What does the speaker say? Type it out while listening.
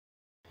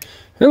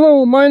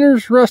Hello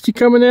miners, Rusty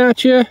coming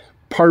at you,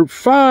 part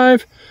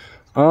 5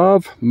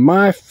 of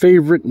my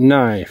favorite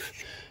knife.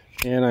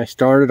 And I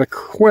started a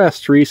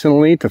quest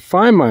recently to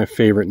find my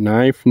favorite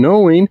knife,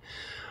 knowing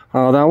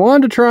that I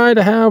wanted to try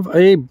to have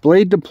a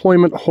blade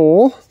deployment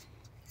hole.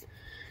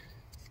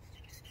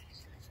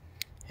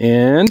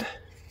 And,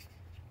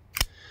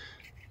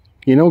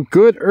 you know,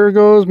 good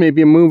ergos,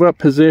 maybe a move up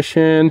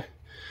position.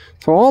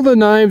 So all the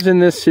knives in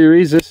this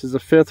series, this is the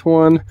 5th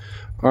one,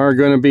 are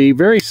going to be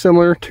very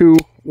similar to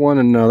one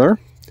another.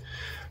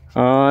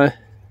 Now,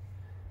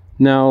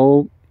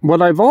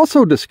 what I've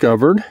also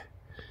discovered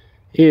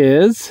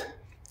is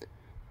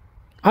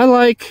I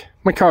like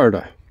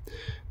Micarta.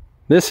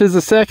 This is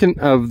the second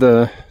of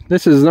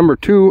this is number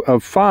 2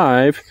 of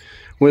 5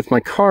 with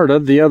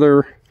Micarta. The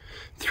other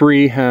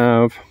 3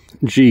 have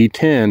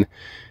G10,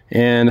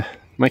 and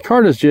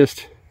Micarta's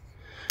just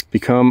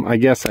become, I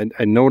guess I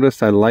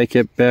noticed I like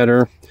it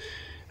better.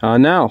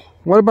 Now,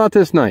 what about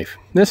this knife?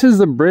 This is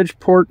the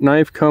Bridgeport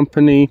Knife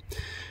Company.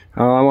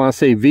 I want to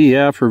say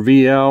VF or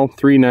VL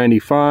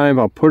 395.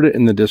 I'll put it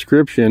in the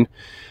description.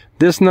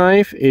 This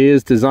knife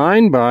is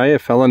designed by a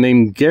fella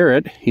named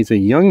Garrett. He's a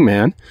young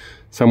man,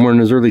 somewhere in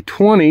his early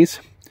 20s.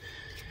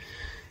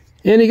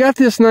 And he got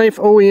this knife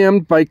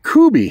OEM'd by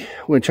Kubi,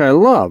 which I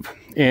love.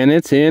 And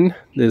it's in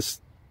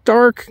this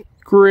dark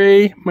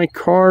gray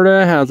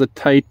micarta, has a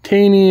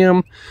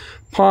titanium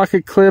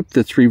pocket clip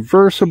that's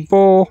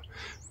reversible,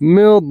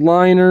 milled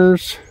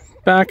liners,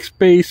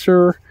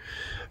 backspacer,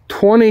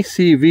 20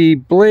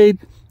 CV blade,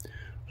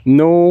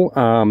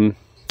 no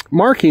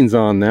markings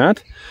on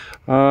that.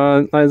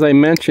 As I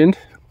mentioned,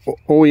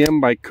 OEM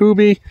by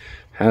Kubi,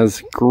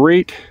 has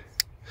great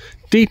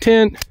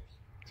detent,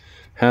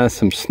 has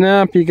some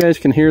snap, you guys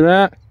can hear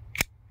that.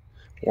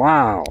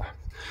 Wow.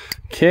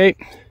 Okay,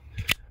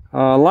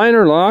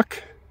 liner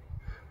lock,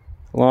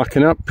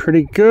 locking up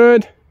pretty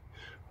good.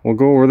 We'll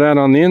go over that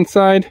on the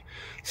inside.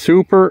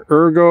 Super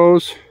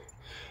ergos.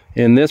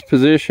 In this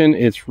position,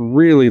 it's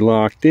really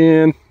locked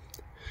in.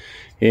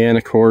 And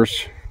of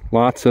course,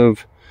 lots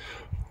of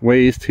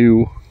ways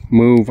to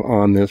move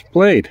on this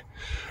blade.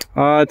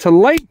 It's a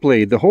light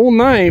blade. The whole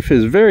knife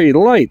is very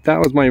light. That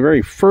was my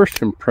very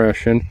first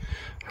impression,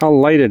 how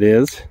light it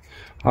is.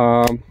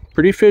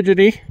 Pretty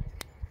fidgety.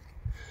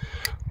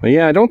 But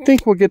yeah, I don't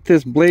think we'll get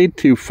this blade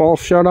to fall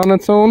shut on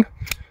its own,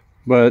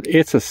 but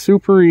it's a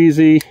super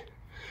easy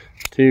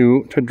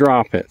to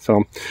drop it.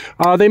 So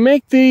they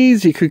make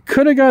these, you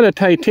could have got a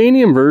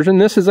titanium version.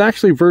 This is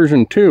actually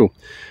version 2.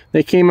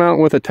 They came out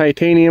with a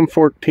titanium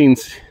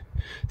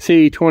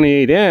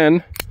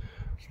 14C28N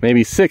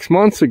maybe 6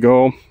 months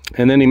ago,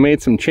 and then he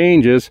made some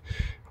changes.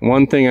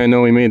 One thing I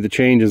know he made the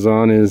changes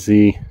on is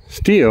the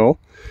steel,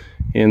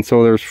 and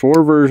so there's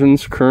 4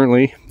 versions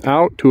currently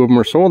out. 2 of them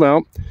are sold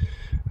out.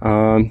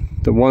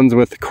 The ones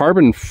with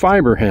carbon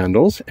fiber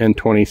handles and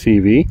 20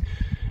 CV.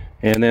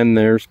 And then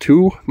there's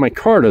 2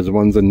 micartas.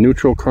 One's a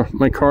neutral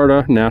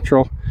micarta,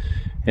 natural,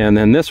 and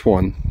then this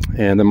one.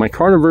 And the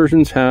micarta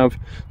versions have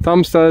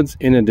thumb studs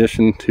in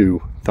addition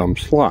to thumb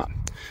slot.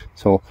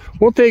 So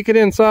we'll take it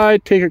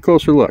inside, take a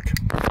closer look.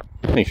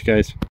 Thanks,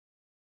 guys.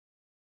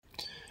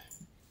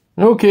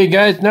 Okay,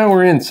 guys, now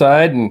we're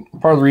inside, and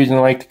part of the reason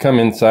I like to come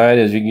inside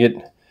is you get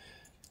a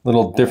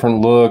little different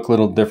look,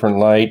 little different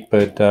light.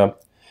 But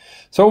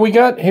so we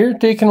got here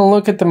taking a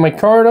look at the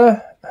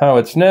micarta, how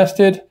it's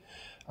nested.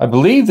 I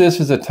believe this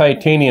is a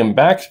titanium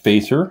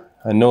backspacer.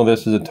 I know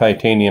this is a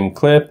titanium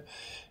clip,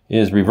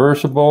 is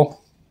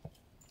reversible.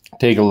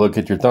 Take a look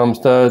at your thumb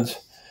studs.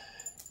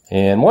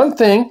 And one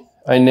thing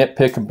I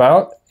nitpick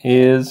about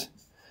is,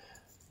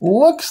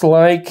 looks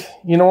like,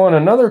 you know, on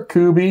another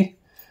Kubi,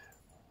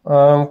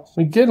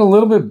 we get a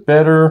little bit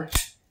better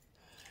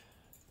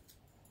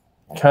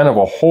kind of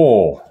a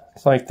hole.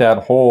 It's like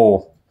that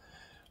hole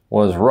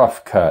was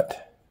rough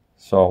cut.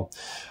 So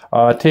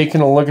taking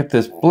a look at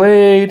this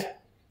blade,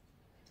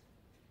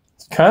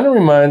 kind of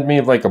reminds me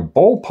of like a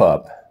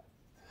bullpup.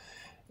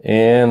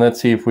 And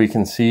let's see if we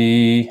can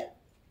see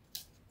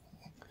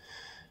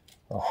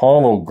a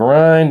hollow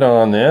grind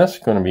on this.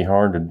 Going to be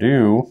hard to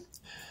do,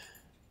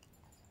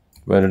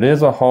 but it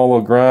is a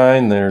hollow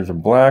grind. There's a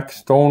black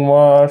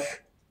Stonewash,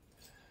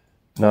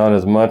 not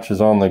as much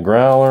as on the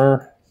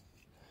growler.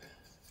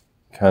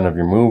 Kind of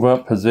your move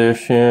up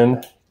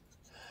position.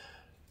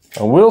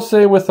 I will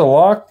say with the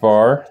lock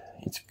bar,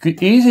 it's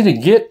easy to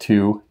get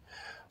to,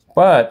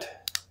 but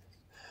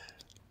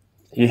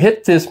you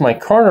hit this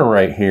micarta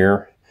right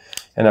here,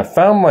 and I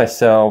found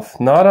myself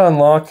not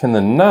unlocking the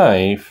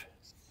knife.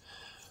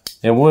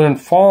 It wouldn't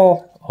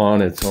fall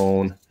on its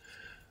own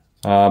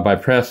by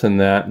pressing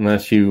that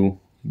unless you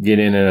get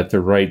in it at the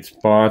right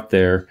spot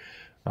there.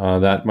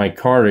 That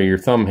micarta, your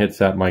thumb hits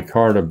that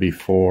micarta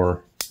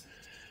before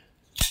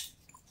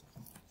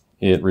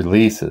it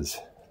releases.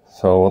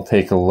 So we'll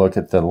take a look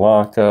at the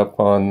lockup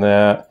on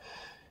that.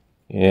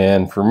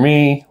 And for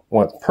me,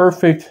 what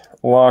perfect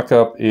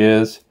lockup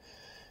is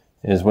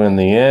when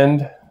the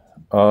end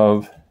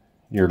of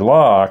your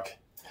lock,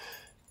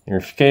 your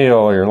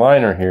scale, your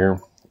liner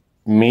here,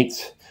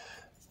 meets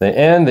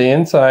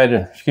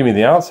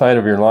the outside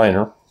of your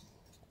liner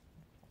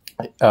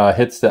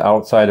hits the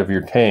outside of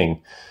your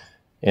tang.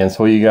 And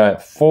so you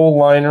got full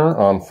liner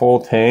on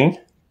full tang.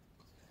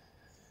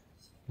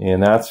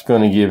 And that's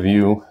going to give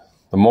you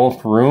the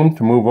most room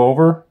to move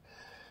over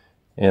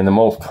and the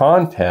most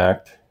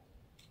contact.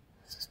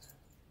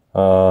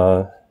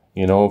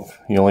 You know, if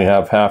you only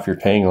have half your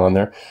tang on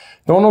there.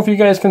 Don't know if you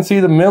guys can see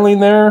the milling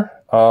there.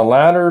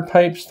 Ladder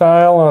type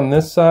style on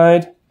this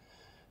side.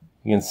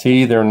 You can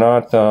see they're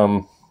not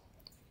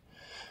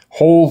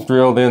holes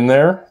drilled in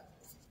there.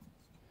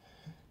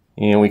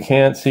 And we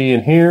can't see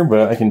in here, but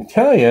I can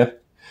tell you,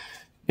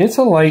 it's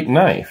a light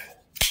knife.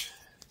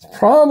 It's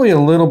probably a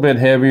little bit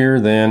heavier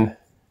than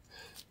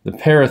the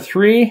Para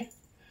 3,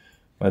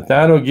 but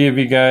that'll give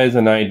you guys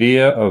an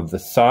idea of the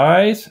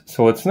size.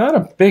 So it's not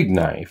a big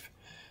knife.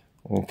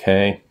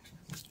 Okay.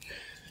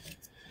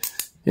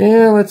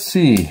 Yeah, let's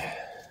see.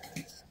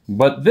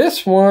 But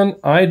this one,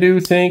 I do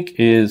think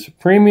is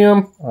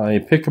premium. I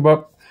picked them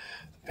up,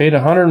 paid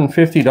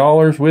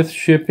 $150 with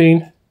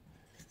shipping.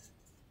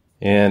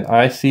 And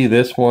I see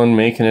this one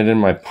making it in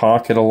my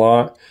pocket a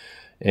lot.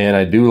 And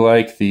I do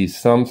like these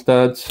thumb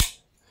studs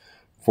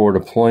for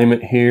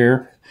deployment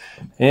here.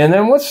 And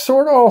then what's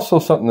sort of also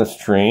something that's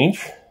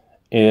strange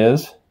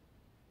is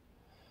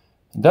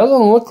it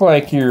doesn't look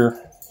like your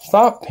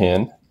stop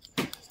pin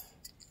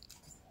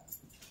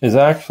is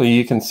actually,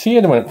 you can see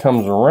it when it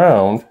comes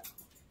around.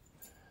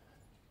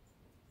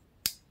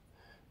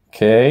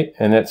 Okay,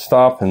 and it's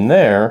stopping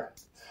there.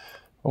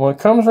 And when it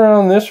comes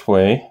around this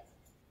way,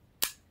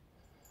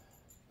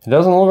 it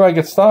doesn't look like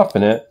it's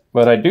stopping it,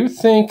 but I do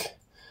think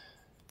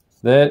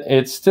that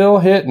it's still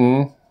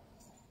hitting.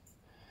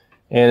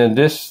 And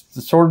this,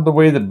 sort of the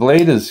way the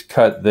blade is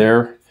cut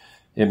there,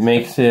 it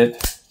makes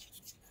it,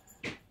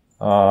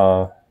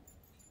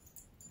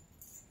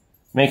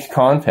 makes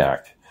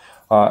contact.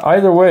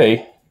 Either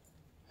way,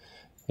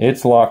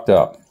 it's locked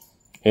up.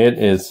 It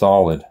is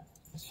solid.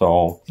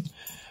 So,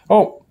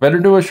 oh, better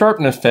do a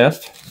sharpness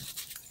test.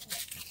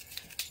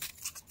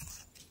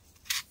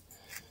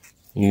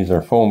 Use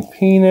our foam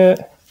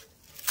peanut.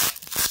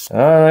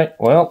 All right,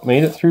 well,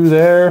 made it through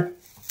there.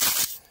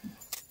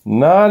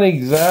 Not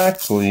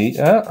exactly,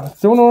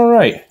 doing all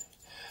right.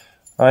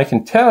 I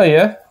can tell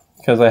you,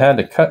 because I had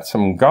to cut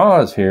some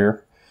gauze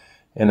here,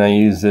 and I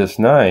used this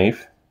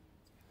knife.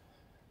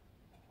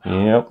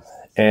 Yep,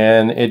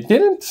 and it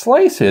didn't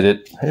slice it,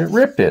 it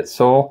ripped it.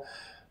 So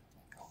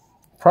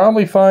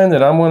probably find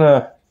that I'm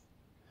gonna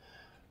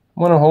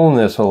hone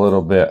this a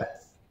little bit.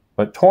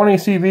 But 20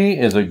 CV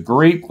is a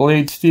great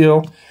blade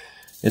steel.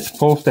 It's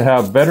supposed to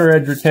have better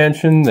edge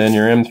retention than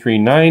your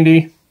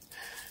M390.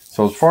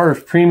 So as far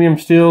as premium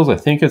steels, I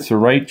think it's the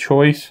right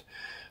choice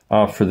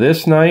for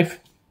this knife.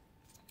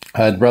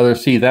 I'd rather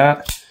see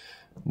that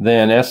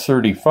than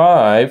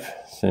S35,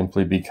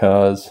 simply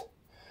because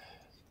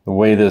the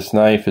way this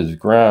knife is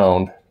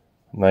ground,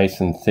 nice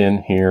and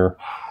thin here,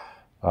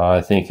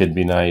 I think it'd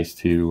be nice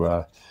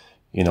to,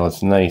 you know,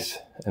 it's nice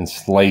and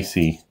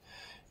slicey.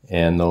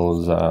 And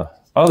those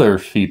other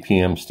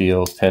CPM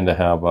steels tend to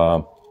have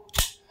a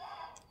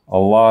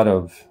lot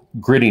of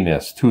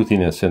grittiness,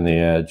 toothiness in the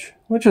edge,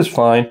 which is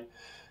fine.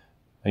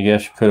 I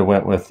guess you could have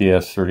went with the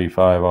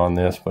S35 on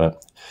this,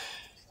 but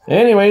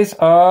anyways,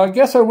 I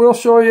guess I will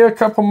show you a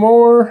couple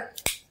more.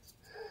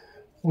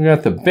 We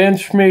got the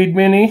Benchmade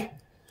Mini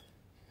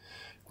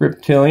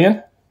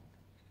Griptilian.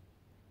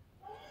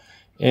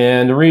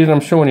 And the reason I'm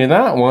showing you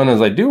that one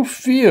is I do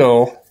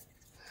feel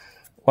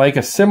like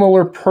a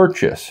similar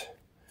purchase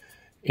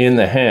in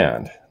the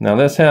hand. Now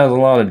this has a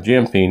lot of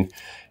jimping,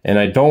 and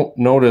I don't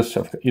notice,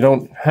 you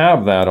don't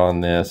have that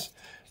on this.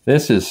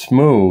 This is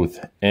smooth,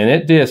 and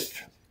it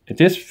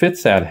just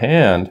fits that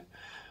hand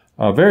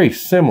very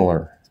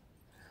similar.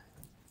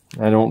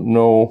 I don't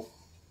know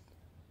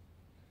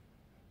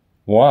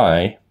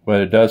why,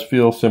 but it does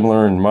feel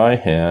similar in my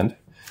hand.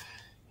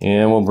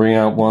 And we'll bring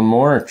out one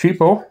more, a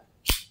cheapo,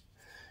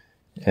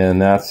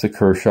 and that's the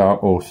Kershaw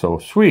Oh So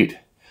Sweet.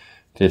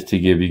 Just to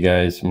give you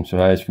guys some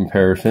size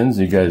comparisons.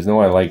 You guys know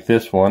I like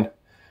this one.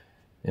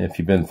 If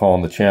you've been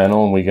following the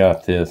channel, and we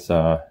got this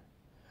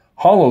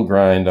hollow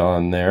grind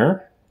on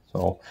there.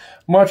 So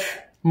much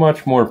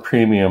more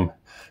premium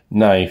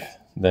knife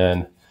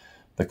than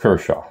the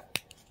Kershaw.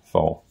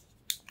 So,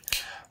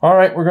 all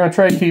right, we're going to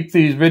try to keep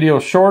these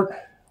videos short.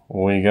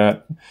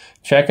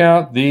 Check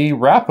out the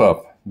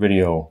wrap-up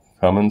video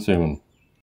coming soon.